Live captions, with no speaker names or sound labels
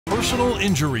Personal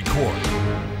Injury Court.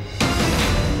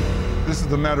 This is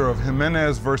the matter of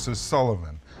Jimenez versus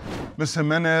Sullivan. Ms.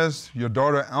 Jimenez, your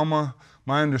daughter Alma,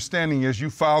 my understanding is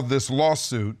you filed this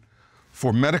lawsuit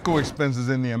for medical expenses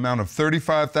in the amount of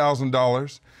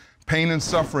 $35,000, pain and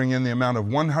suffering in the amount of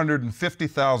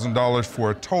 $150,000 for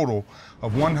a total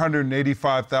of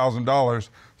 $185,000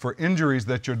 for injuries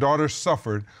that your daughter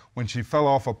suffered when she fell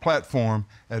off a platform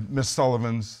at Miss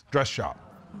Sullivan's dress shop.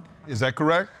 Is that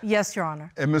correct? Yes, Your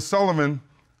Honor. And Miss Sullivan,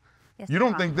 Yes, you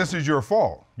don't think this is your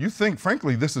fault. You think,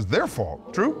 frankly, this is their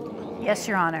fault. True? Yes,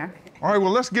 Your Honor. All right, well,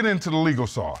 let's get into the legal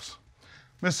sauce.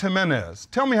 Ms. Jimenez,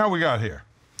 tell me how we got here.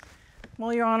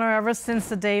 Well, Your Honor, ever since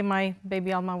the day my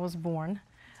baby Alma was born,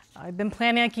 I've been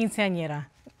planning a quinceañera.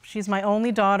 She's my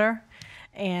only daughter,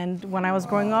 and when I was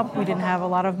growing up, we didn't have a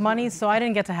lot of money, so I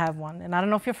didn't get to have one. And I don't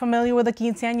know if you're familiar with a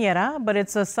quinceañera, but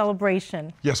it's a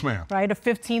celebration. Yes, ma'am. Right, a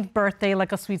 15th birthday,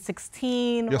 like a sweet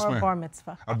 16 Yes, or a ma'am. bar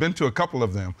mitzvah. I've been to a couple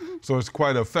of them, so it's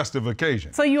quite a festive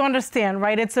occasion. So you understand,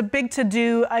 right? It's a big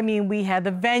to-do. I mean, we had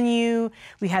the venue,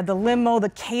 we had the limo,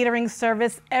 the catering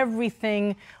service,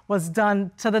 everything was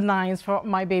done to the nines for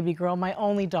my baby girl, my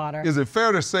only daughter. Is it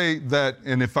fair to say that,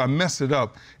 and if I mess it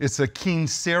up, it's a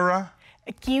quinceañera?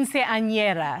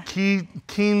 Quinceañera.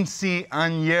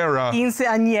 Quinceañera.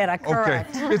 Quinceañera,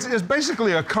 correct. Okay. It's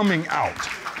basically a coming out.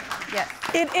 Yes.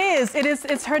 It is.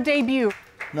 It's her debut.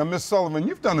 Now, Miss Sullivan,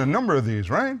 you've done a number of these,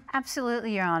 right?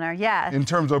 Absolutely, Your Honor. Yes. In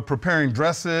terms of preparing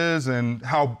dresses and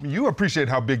how you appreciate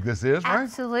how big this is, right?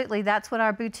 Absolutely. That's what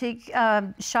our boutique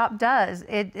shop does.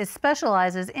 It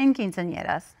specializes in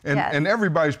quinceañeras. And, yes. and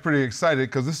everybody's pretty excited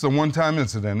because this is a one-time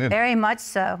incident, isn't it? Very much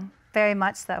so. Very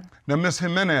much so. Now, Miss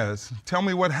Jimenez, tell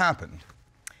me what happened.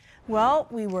 Well,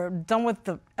 we were done with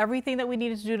everything that we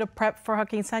needed to do to prep for her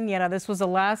quinceañera. This was the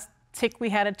last tick we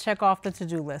had to check off the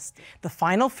to-do list. The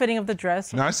final fitting of the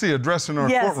dress. Now, I see a dress in our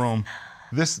Yes. courtroom.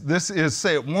 This is,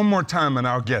 say it one more time and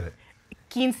I'll get it.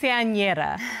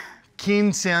 Quinceañera.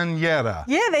 Quinceañera.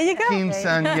 Yeah, there you go.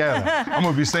 Quinceañera. I'm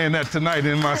going to be saying that tonight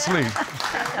in my sleep.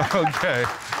 Okay.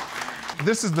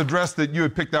 This is the dress that you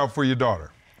had picked out for your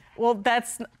daughter. Well,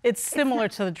 it's similar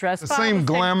to the dress. The same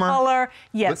glamour. Color,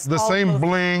 yes. The same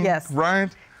bling, yes. right?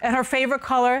 And her favorite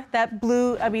color, that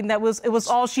blue, I mean, it was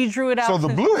all she drew it out. So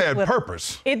the blue had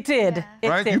purpose. It did. Yeah. It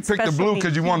Right? did. You picked the blue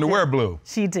because you wanted to wear blue.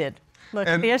 She did. Look,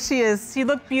 And there she is. She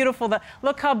looked beautiful.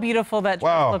 Look how beautiful that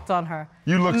dress looked on her.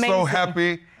 You look so Amazing.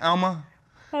 happy, Alma.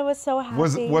 I was so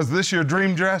happy. Was this your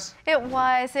dream dress? It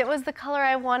was. It was the color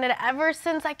I wanted ever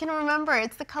since I can remember.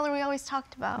 It's the color we always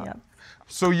talked about. Yep.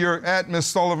 So you're at Miss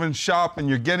Sullivan's shop and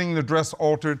you're getting the dress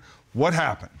altered. What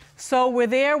happened? So we're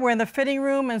there, we're in the fitting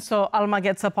room, and so Alma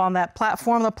gets up on that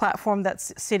platform, the platform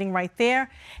that's sitting right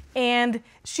there, and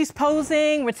she's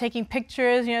posing, we're taking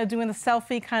pictures, you know, doing the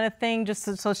selfie kind of thing,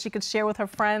 just so she could share with her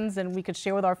friends and we could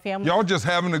share with our family. Y'all just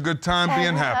having a good time,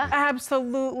 being happy.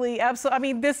 Absolutely, absolutely. I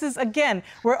mean, this is, again,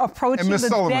 we're approaching the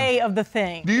Sullivan, day of the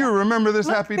thing. Do you remember this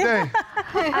happy day?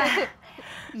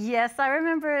 Yes, I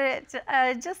remember it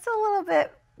just a little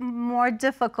bit more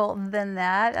difficult than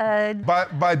that.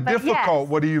 By difficult, yes.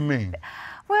 what do you mean?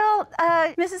 Well,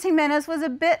 Mrs. Jimenez was a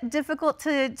bit difficult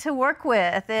to work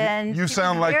with, and You she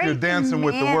sound was like very you're dancing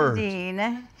with the words.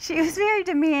 demanding. She was very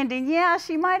demanding. Yeah,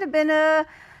 she might have been a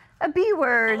B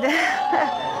word.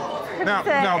 Now,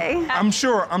 I'm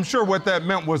sure what that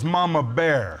meant was Mama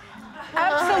Bear.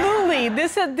 Absolutely.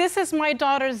 This is my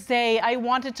daughter's day. I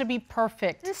want it to be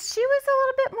perfect. She was a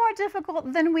little bit more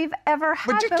difficult than we've ever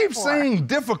had But you before. keep saying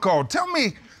difficult. Tell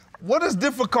me, what does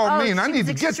difficult mean? I need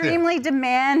to get there. Extremely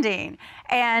demanding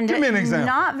and Give me an example.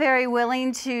 not very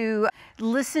willing to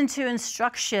listen to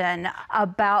instruction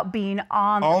about being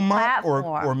on the Alma platform.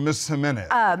 or Miss Jimenez?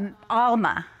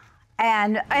 Alma.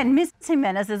 And Miss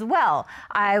Jimenez as well.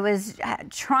 I was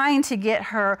trying to get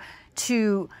her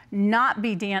to not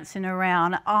be dancing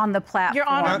around on the platform. Your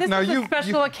Honor, this is you- a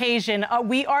special occasion.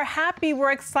 We are happy,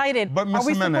 we're excited. But, Ms. Are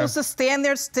we Jimenez- supposed to stand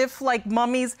there stiff like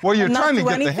mummies? Well, you're and not trying to do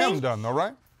get the anything? hem done, though,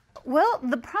 right? Well,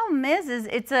 the problem is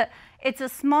it's a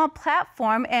small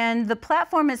platform, and the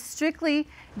platform is strictly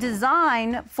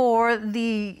designed for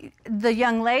the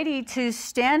young lady to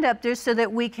stand up there so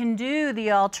that we can do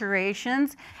the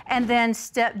alterations and then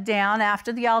step down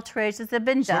after the alterations have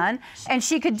been done, and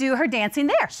she could do her dancing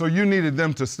there. So you needed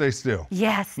them to stay still.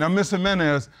 Yes. Now, Miss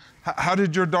Jimenez, how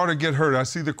did your daughter get hurt? I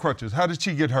see the crutches. How did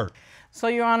she get hurt? So,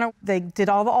 Your Honor, they did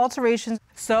all the alterations.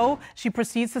 So she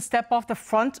proceeds to step off the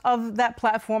front of that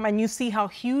platform, and you see how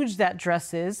huge that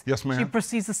dress is. Yes, ma'am. She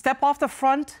proceeds to step off the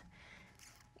front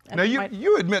And Now,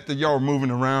 you admit that y'all were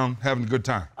moving around, having a good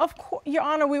time. Of course, Your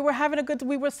Honor, we were having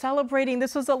we were celebrating.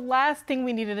 This was the last thing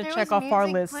we needed to check off our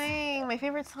list. Playing. My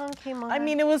favorite song came on. I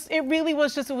mean, it really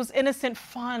was just, it was innocent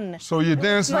fun. So you're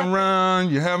dancing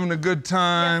around, you're having a good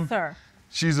time. Yes, sir.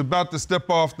 She's about to step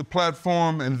off the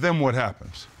platform, and then what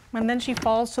happens? And then she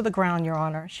falls to the ground, Your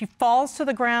Honor. She falls to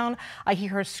the ground. I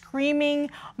hear her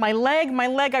screaming. My leg,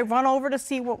 I run over to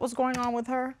see what was going on with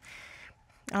her.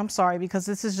 I'm sorry, because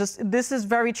this is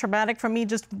very traumatic for me,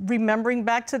 just remembering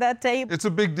back to that day. It's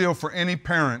a big deal for any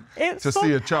parent to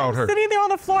see a child hurt. I'm sitting there on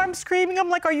the floor, I'm screaming. I'm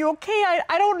like, are you okay?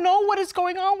 I don't know what is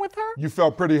going on with her. You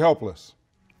felt pretty helpless.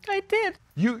 I did.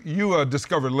 You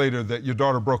discovered later that your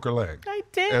daughter broke her leg. I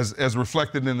did. As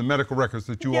reflected in the medical records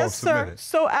that you all submitted. Yes,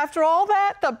 sir. So after all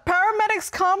that, the paramedics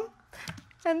come,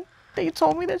 and they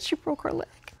told me that she broke her leg.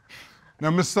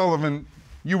 Now, Miss Sullivan,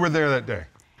 you were there that day.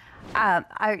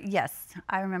 Yes,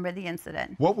 I remember the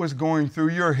incident. What was going through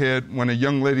your head when a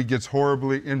young lady gets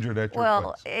horribly injured at your place?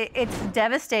 Well, it's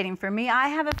devastating for me. I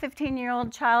have a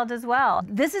 15-year-old child as well.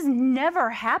 This has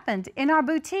never happened in our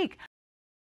boutique.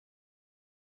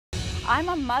 I'm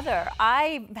a mother.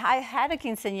 I had a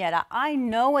quinceañera. I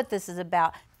know what this is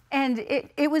about. And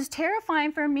it was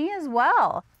terrifying for me as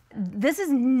well. This has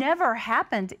never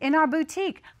happened in our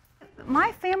boutique.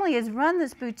 My family has run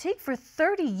this boutique for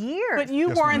 30 years. But you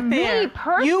weren't there. Me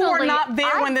personally, you were not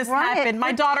there when this run it happened.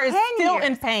 My for daughter is 10 still years.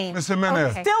 in pain. Ms.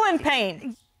 Jimenez. Okay. Still in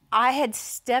pain. I had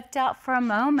stepped out for a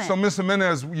moment. So, Ms.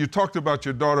 Jimenez, you talked about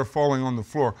your daughter falling on the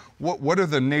floor. What are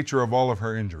the nature of all of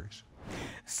her injuries?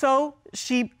 So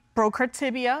she broke her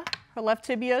tibia, her left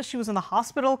tibia. She was in the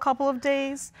hospital a couple of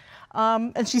days.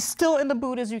 And she's still in the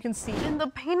boot, as you can see. And the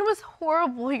pain was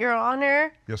horrible, Your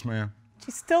Honor. Yes, ma'am.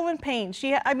 She's still in pain.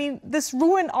 This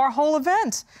ruined our whole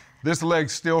event. This leg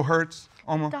still hurts,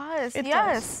 Alma? It does, It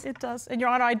yes. does. It does. And Your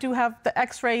Honor, I do have the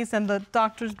x-rays and the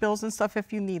doctor's bills and stuff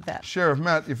if you need that. Sheriff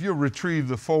Matt, if you'll retrieve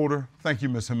the folder. Thank you,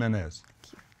 Ms. Jimenez.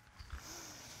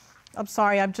 I'm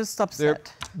sorry, I'm just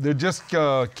upset. There just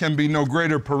can be no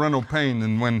greater parental pain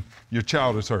than when your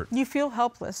child is hurt. You feel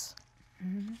helpless.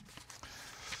 Mm-hmm.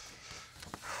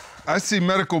 I see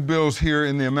medical bills here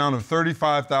in the amount of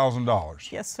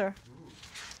 $35,000. Yes, sir.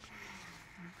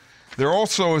 There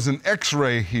also is an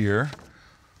x-ray here.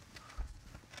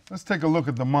 Let's take a look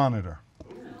at the monitor.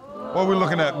 What are we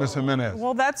looking at, Ms. Jimenez?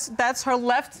 Well, that's her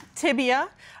left tibia,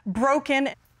 broken.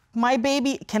 My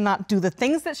baby cannot do the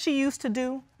things that she used to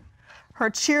do. Her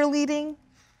cheerleading,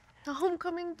 The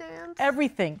homecoming dance.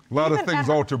 everything. A lot of Even things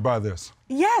at- altered by this.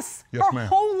 Yes, Yes, her ma'am.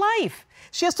 whole life.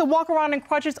 She has to walk around in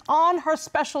crutches on her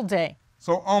special day.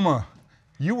 So, Alma,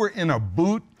 you were in a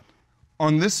boot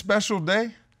on this special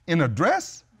day? In a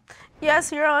dress?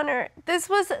 Yes, Your Honor. This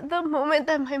was the moment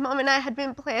that my mom and I had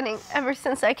been planning ever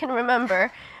since I can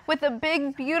remember, with a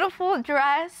big, beautiful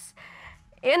dress.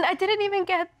 And I didn't even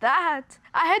get that.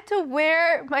 I had to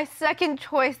wear my second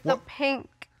choice, the pink.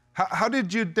 How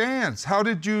did you dance? How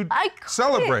did you I couldn't.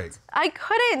 celebrate? I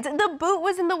couldn't. The boot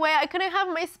was in the way. I couldn't have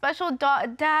my special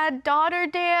dad-daughter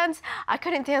dance. I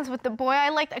couldn't dance with the boy I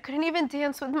liked. I couldn't even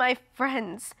dance with my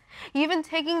friends. Even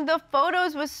taking the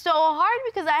photos was so hard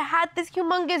because I had this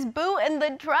humongous boot and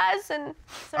the dress and...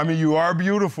 I mean, you are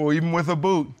beautiful, even with a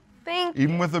boot. Thank you.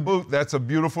 Even with a boot, that's a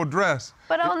beautiful dress.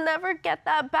 But I'll never get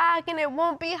that back, and it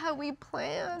won't be how we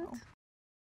planned.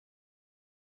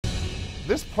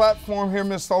 This platform here,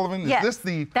 Miss Sullivan, Yes, is this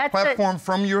the that's platform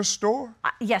from your store?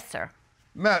 Yes, sir.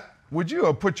 Matt, would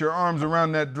you put your arms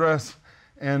around that dress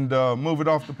and move it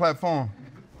off the platform?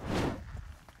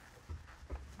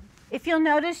 If you'll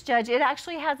notice, Judge, it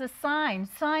actually has a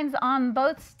signs on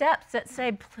both steps that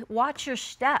say, watch your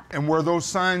step. And were those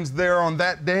signs there on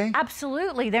that day?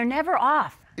 Absolutely, they're never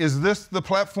off. Is this the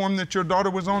platform that your daughter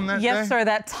was on that day? Yes, sir.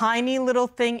 That tiny little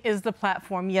thing is the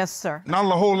platform. Yes, sir. Not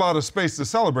a whole lot of space to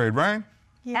celebrate, right?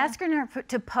 Yeah. Asking her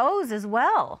to pose as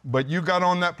well. But you got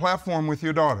on that platform with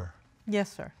your daughter.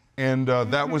 Yes, sir. And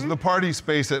that was the party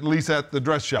space, at least at the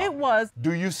dress shop. It was.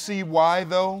 Do you see why,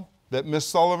 though, that Miss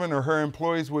Sullivan or her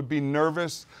employees would be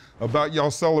nervous about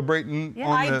y'all celebrating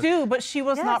on I do, but she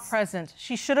was not Yes. present.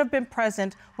 She should have been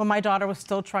present when my daughter was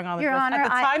still trying on the Your dress. Honor, At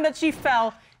the time that she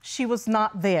fell, she was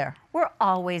not there. We're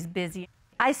always busy.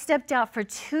 I stepped out for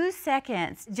 2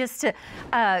 seconds just to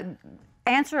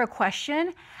answer a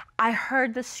question. I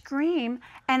heard the scream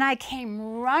and I came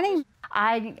running.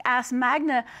 I asked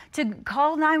Magna to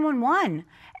call 911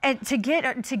 and to get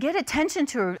attention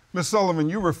to her. Miss Sullivan,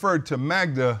 you referred to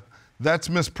Magda. That's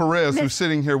Miss Perez who's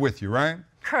sitting here with you, right?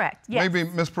 Correct, yes. Maybe,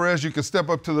 Miss Perez, you could step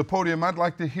up to the podium. I'd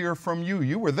like to hear from you.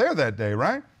 You were there that day,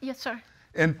 right? Yes, sir.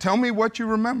 And tell me what you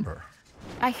remember.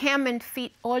 I hem and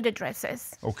fit all the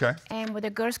dresses. Okay. And when the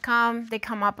girls come, they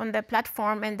come up on the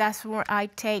platform, and that's where I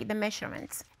take the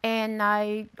measurements. And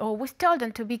I always tell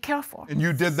them to be careful. And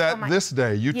you did that this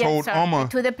day. You Yes, told sir. Alma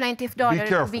To the plaintiff's daughter to be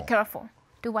careful. careful,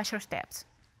 to watch her steps.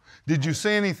 Did you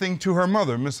say anything to her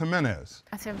mother, Miss Jimenez?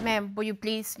 I said, ma'am, will you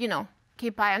please,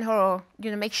 keep eye on her, or,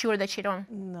 make sure that she don't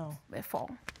fall.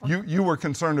 You were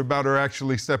concerned about her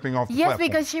actually stepping off the Yes, platform.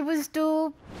 because she was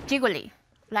too jiggly,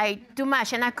 like too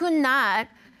much, and I could not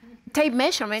take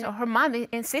measurements. Her mom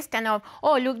insisted on,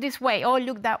 oh, look this way, oh,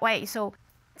 look that way. So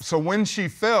when she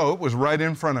fell, it was right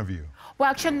in front of you. Well,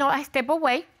 actually, no, I stepped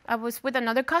away. I was with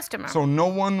another customer. So no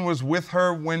one was with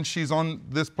her when she's on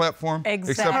this platform?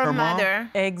 Except her mom? mother.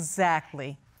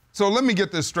 Exactly. So let me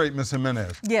get this straight, Miss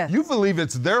Jimenez. Yes. You believe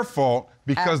it's their fault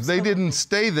because they didn't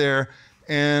stay there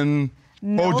and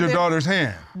hold your daughter's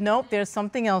hand? Nope, there's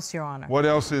something else, Your Honor. What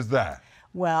else is that?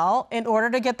 Well, in order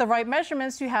to get the right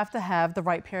measurements, you have to have the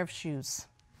right pair of shoes.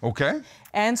 Okay.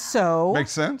 And so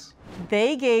Makes sense.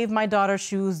 they gave my daughter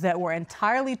shoes that were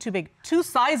entirely too big, 2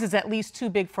 sizes at least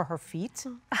too big for her feet.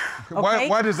 Okay?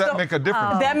 Why does that make a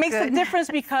difference? That makes a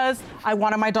difference because I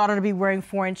wanted my daughter to be wearing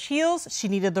 4-inch heels. She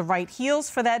needed the right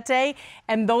heels for that day,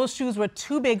 and those shoes were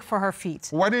too big for her feet.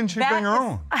 Why didn't she bring her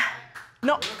own?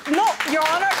 No, Your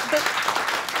Honor.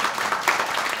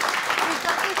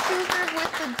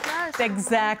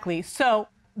 Exactly. So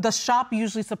the shop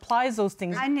usually supplies those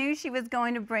things. I knew she was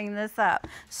going to bring this up.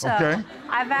 So Okay.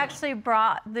 I've actually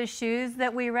brought the shoes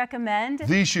that we recommend.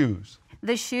 These shoes.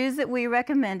 The shoes that we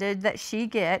recommended that she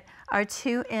get are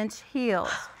 2-inch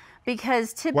heels.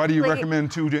 Because typically... Why do you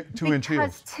recommend 2-inch heels?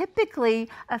 Because typically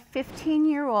a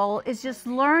 15-year-old is just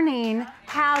learning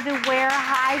how to wear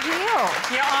high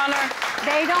heels. Your Honor.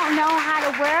 They don't know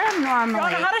how to wear them normally. Your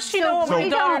Honor, how does she know what my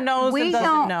daughter knows and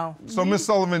doesn't know? So, Miss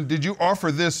Sullivan, did you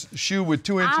offer this shoe with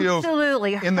 2-inch heels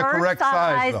Absolutely. in the Her correct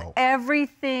size, though?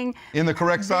 Everything. In the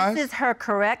correct size? This is her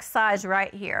correct size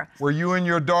right here. Were you and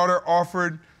your daughter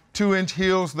offered 2-inch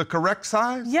heels the correct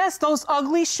size? Yes, those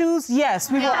ugly shoes,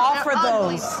 yes, we will offer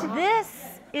those.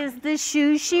 This is the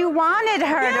shoe she wanted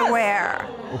her to wear.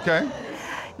 Okay.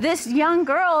 This young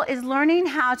girl is learning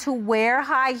how to wear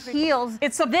high heels.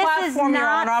 It's a This platform, is Your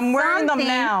not Honor. I'm wearing them something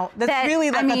now. That's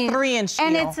really like a 3-inch heel.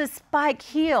 And it's a spike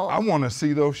heel. I want to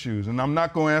see those shoes, and I'm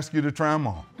not going to ask you to try them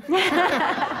on.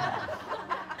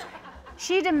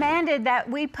 She demanded that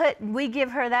we give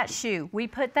her that shoe. We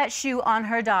put that shoe on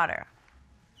her daughter.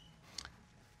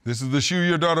 This is the shoe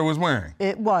your daughter was wearing.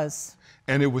 It was.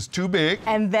 And it was too big.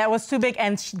 And that was too big,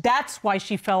 and that's why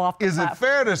she fell off the Is it platform.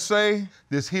 fair to say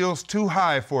this heel's too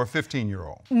high for a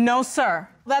 15-year-old? No, sir.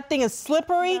 That thing is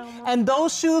slippery, and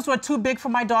those shoes were too big for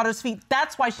my daughter's feet.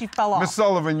 That's why she fell off. Miss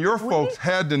Sullivan, your folks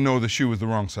had to know the shoe was the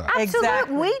wrong size. Absolutely.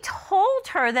 Exactly. We told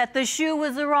her that the shoe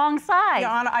was the wrong size. Your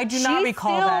Honor, I do not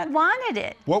recall that. She still wanted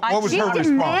it. What was her response? She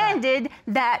demanded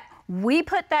that we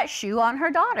put that shoe on her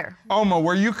daughter. Alma,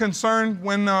 were you concerned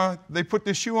when they put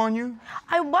this shoe on you?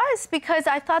 I was, because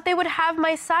I thought they would have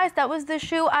my size. That was the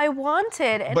shoe I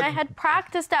wanted. And But- I had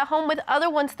practiced at home with other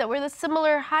ones that were the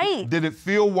similar height. Did it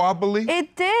feel wobbly?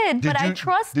 It did, but I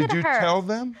trusted her. Did you tell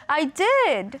them? I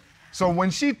did. So when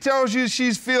she tells you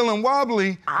she's feeling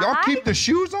wobbly, y'all keep the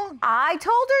shoes on? I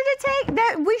told her to take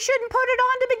that we shouldn't put it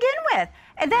on to begin with,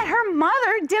 and that her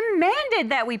mother demanded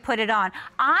that we put it on.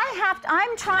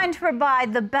 I'm trying to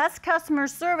provide the best customer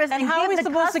service And and how are we give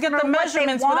the supposed to get the customer what they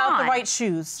measurements without the want. right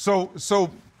shoes? So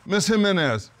Ms.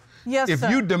 Jimenez, Yes, if sir.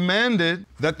 you demanded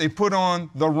that they put on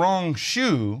the wrong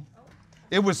shoe,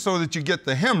 it was so that you get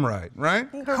the hem right?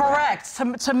 Correct.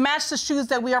 To match the shoes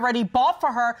that we already bought for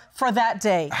her for that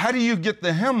day. How do you get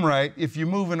the hem right if you're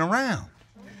moving around?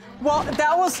 Well,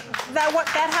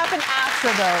 that happened after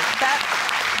though.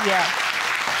 Yeah.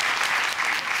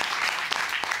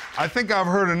 I think I've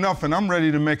heard enough and I'm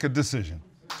ready to make a decision.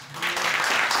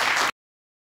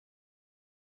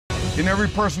 In every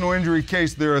personal injury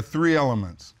case, there are 3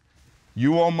 elements.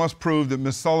 You all must prove that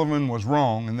Ms. Sullivan was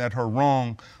wrong and that her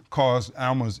wrong caused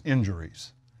Alma's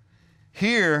injuries.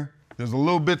 Here, there's a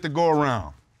little bit to go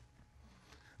around.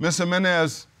 Ms.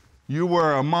 Jimenez, you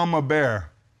were a mama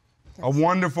bear, a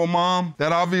wonderful mom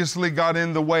that obviously got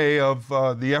in the way of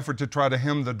the effort to try to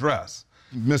hem the dress.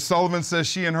 Ms. Sullivan says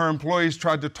she and her employees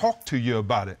tried to talk to you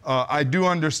about it. I do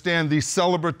understand these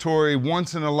celebratory,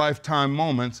 once-in-a-lifetime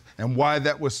moments and why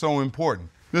that was so important.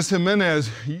 Ms. Jimenez,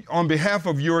 on behalf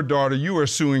of your daughter, you are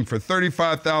suing for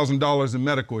 $35,000 in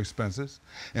medical expenses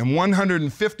and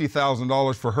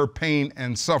 $150,000 for her pain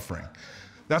and suffering.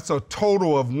 That's a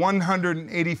total of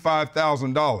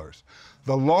 $185,000.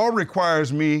 The law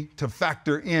requires me to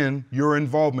factor in your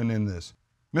involvement in this.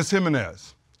 Ms.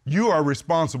 Jimenez, you are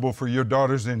responsible for your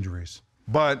daughter's injuries.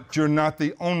 But you're not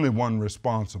the only one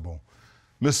responsible.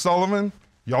 Miss Sullivan,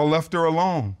 y'all left her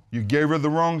alone. You gave her the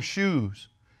wrong shoes.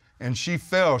 And she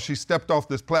fell. She stepped off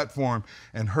this platform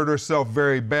and hurt herself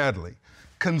very badly.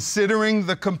 Considering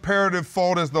the comparative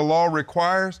fault as the law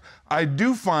requires, I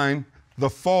do find the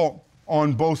fault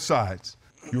on both sides.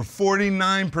 You're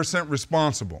 49%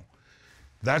 responsible.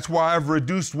 That's why I've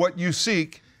reduced what you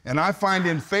seek, and I find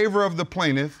in favor of the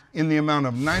plaintiff in the amount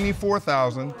of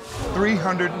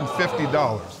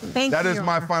 $94,350. That is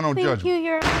my final judgment. Thank you,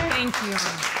 Your Honor. Thank you, Your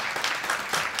Honor.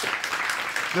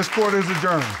 This court is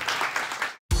adjourned.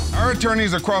 Our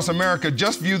attorneys across America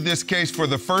just viewed this case for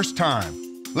the first time.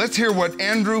 Let's hear what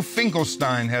Andrew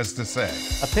Finkelstein has to say.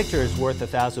 A picture is worth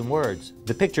 1,000 words.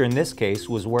 The picture in this case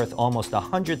was worth almost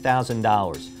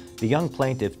 $100,000. The young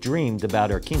plaintiff dreamed about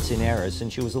her quinceañera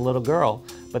since she was a little girl,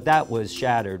 but that was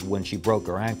shattered when she broke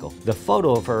her ankle. The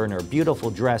photo of her in her beautiful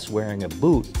dress wearing a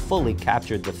boot fully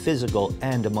captured the physical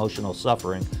and emotional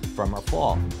suffering from her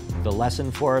fall. The lesson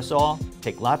for us all,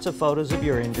 take lots of photos of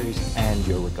your injuries and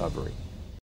your recovery.